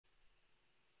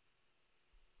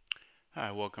Hi,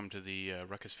 welcome to the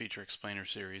Ruckus Feature Explainer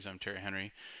series. I'm Terry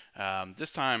Henry.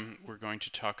 This time we're going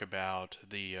to talk about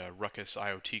the Ruckus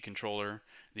IoT Controller,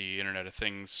 the Internet of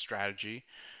Things strategy.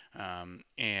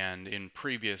 And in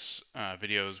previous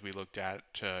videos we looked at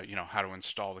how to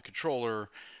install the controller,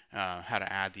 how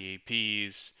to add the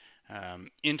APs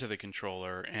into the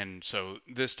controller, and so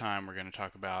this time we're going to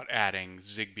talk about adding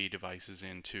Zigbee devices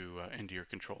into your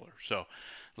controller. So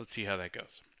let's see how that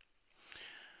goes.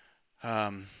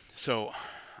 So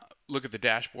look at the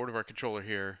dashboard of our controller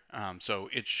here. So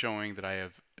it's showing that I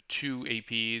have two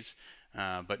APs,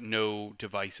 but no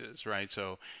devices, right?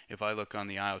 So if I look on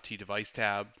the IoT device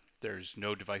tab, there's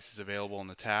no devices available in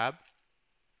the tab.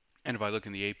 And if I look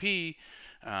in the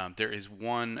AP, there is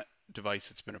one device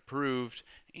that's been approved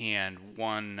and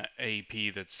one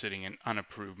AP that's sitting in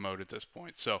unapproved mode at this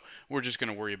point. So we're just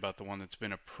going to worry about the one that's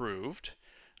been approved,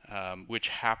 which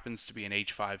happens to be an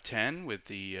H510 with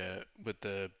the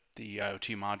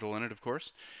IoT module in it, of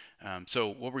course. So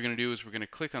what we're going to do is we're going to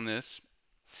click on this,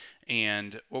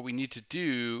 and what we need to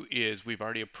do is we've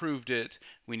already approved it.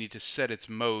 We need to set its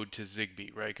mode to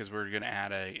Zigbee, right? Because we're going to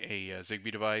add a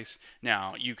Zigbee device.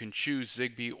 Now, you can choose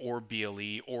Zigbee or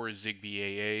BLE or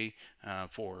Zigbee AA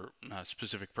for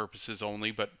specific purposes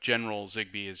only, but general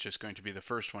Zigbee is just going to be the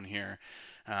first one here.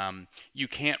 You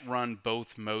can't run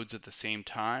both modes at the same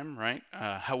time, right?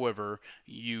 However,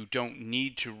 you don't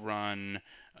need to run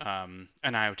an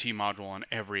IoT module on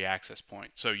every access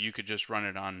point. So you could just run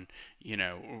it on,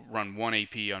 run one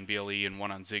AP on BLE and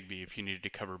one on Zigbee if you needed to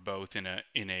cover both in a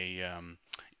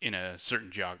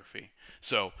certain geography.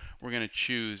 So we're going to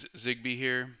choose Zigbee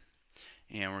here,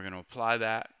 and we're going to apply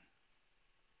that.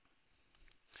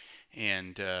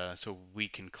 And so we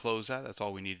can close that. That's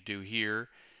all we need to do here.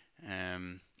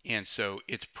 And so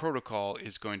its protocol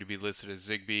is going to be listed as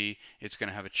Zigbee. It's going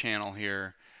to have a channel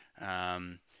here.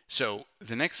 So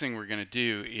the next thing we're going to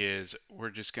do is we're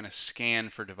just going to scan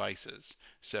for devices.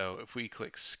 So if we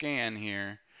click scan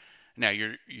here, now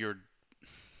you're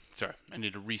sorry, I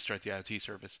need to restart the IoT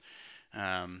service.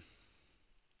 And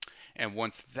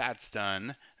once that's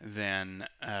done, then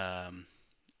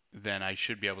I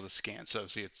should be able to scan. So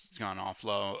see, it's gone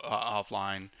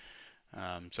offline.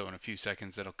 So in a few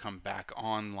seconds, it'll come back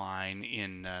online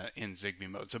in Zigbee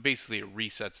mode. So basically, it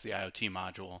resets the IoT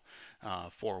module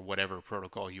for whatever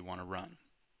protocol you want to run.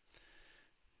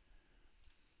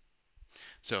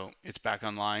 So it's back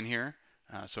online here.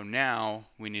 So now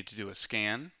we need to do a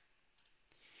scan.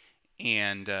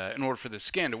 And in order for the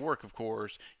scan to work, of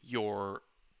course, your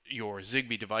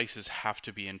Zigbee devices have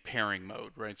to be in pairing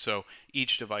mode, right? So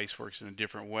each device works in a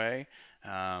different way.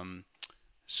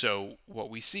 So what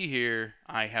we see here,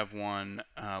 I have one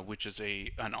which is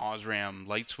an Osram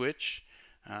light switch,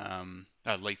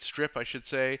 a light strip, I should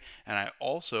say, and I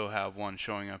also have one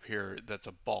showing up here that's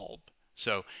a bulb.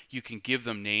 So you can give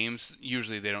them names.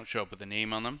 Usually they don't show up with a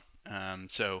name on them.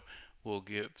 So we'll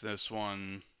give this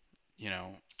one,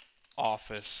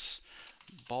 office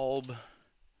bulb.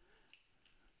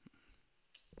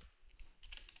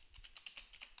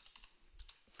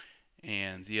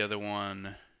 And the other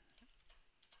one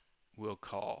we'll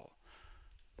call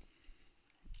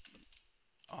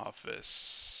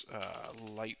office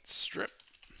light strip.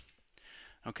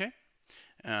 Okay,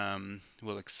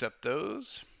 we'll accept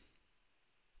those.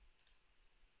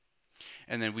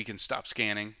 And then we can stop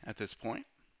scanning at this point.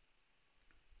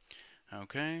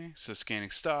 Okay, so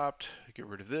scanning stopped, get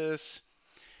rid of this.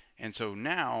 And so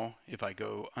now, if I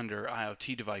go under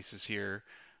IoT devices here,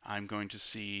 I'm going to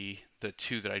see the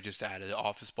two that I just added,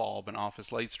 Office Bulb and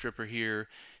Office Light Stripper here.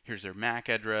 Here's their MAC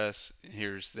address.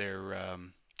 Here's their,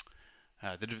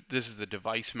 this is the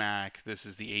device MAC. This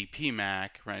is the AP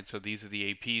MAC, right? So these are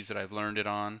the APs that I've learned it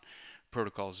on.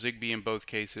 Protocol Zigbee in both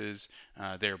cases.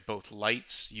 They're both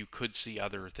lights. You could see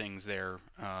other things there,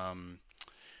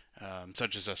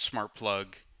 such as a smart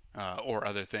plug or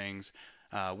other things.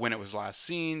 When it was last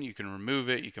seen, you can remove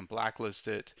it, you can blacklist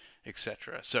it,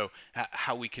 etc. So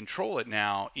how we control it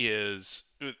now is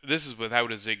this is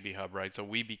without a Zigbee hub, right? So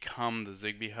we become the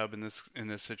Zigbee hub in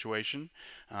this situation.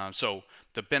 So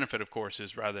the benefit, of course,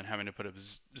 is rather than having to put up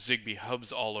Zigbee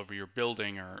hubs all over your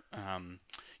building or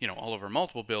all over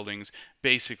multiple buildings,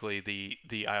 basically the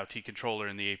IoT controller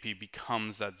in the AP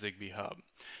becomes that Zigbee hub.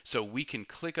 So we can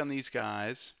click on these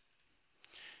guys,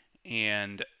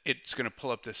 and it's going to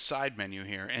pull up this side menu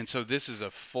here. And so this is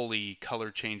a fully color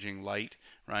changing light,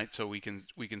 right? So we can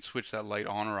switch that light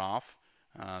on or off.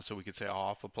 So we could say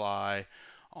off, apply,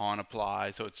 on,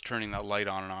 apply. So it's turning that light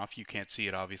on and off. You can't see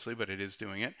it obviously, but it is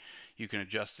doing it. You can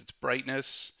adjust its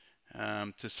brightness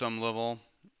to some level,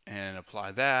 and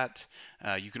apply that.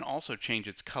 You can also change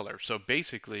its color. So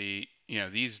basically,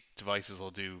 these devices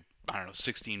will do, I don't know,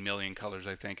 16 million colors,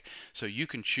 I think. So you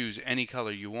can choose any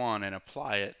color you want and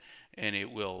apply it, and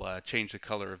it will change the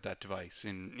color of that device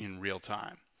in real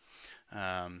time.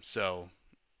 So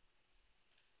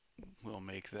we'll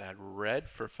make that red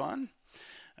for fun.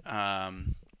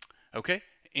 Um, okay,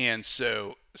 and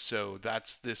so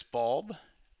that's this bulb.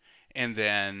 And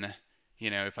then,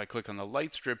 if I click on the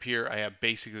light strip here, I have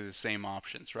basically the same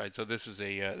options, right? So this is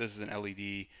an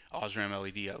LED, Osram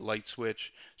LED light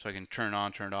switch, so I can turn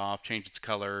on, turn it off, change its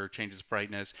color, change its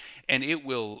brightness, and it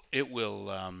will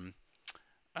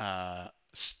uh,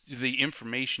 the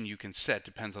information you can set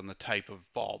depends on the type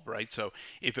of bulb, right? So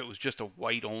if it was just a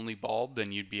white only bulb,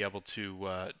 then you'd be able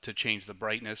to change the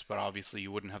brightness, but obviously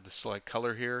you wouldn't have the select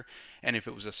color here. And if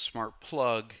it was a smart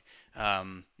plug,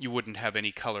 you wouldn't have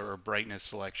any color or brightness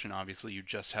selection. Obviously, you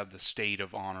just have the state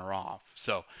of on or off.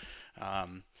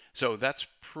 Um, so that's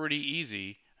pretty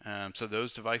easy. So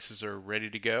those devices are ready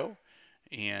to go.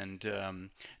 And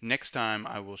next time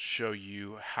I will show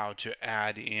you how to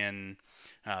add in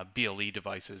BLE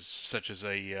devices such as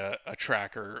a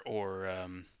tracker or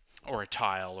a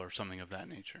tile or something of that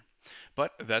nature.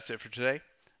 But that's it for today.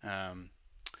 Um,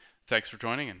 Thanks for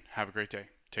joining and have a great day.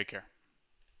 Take care.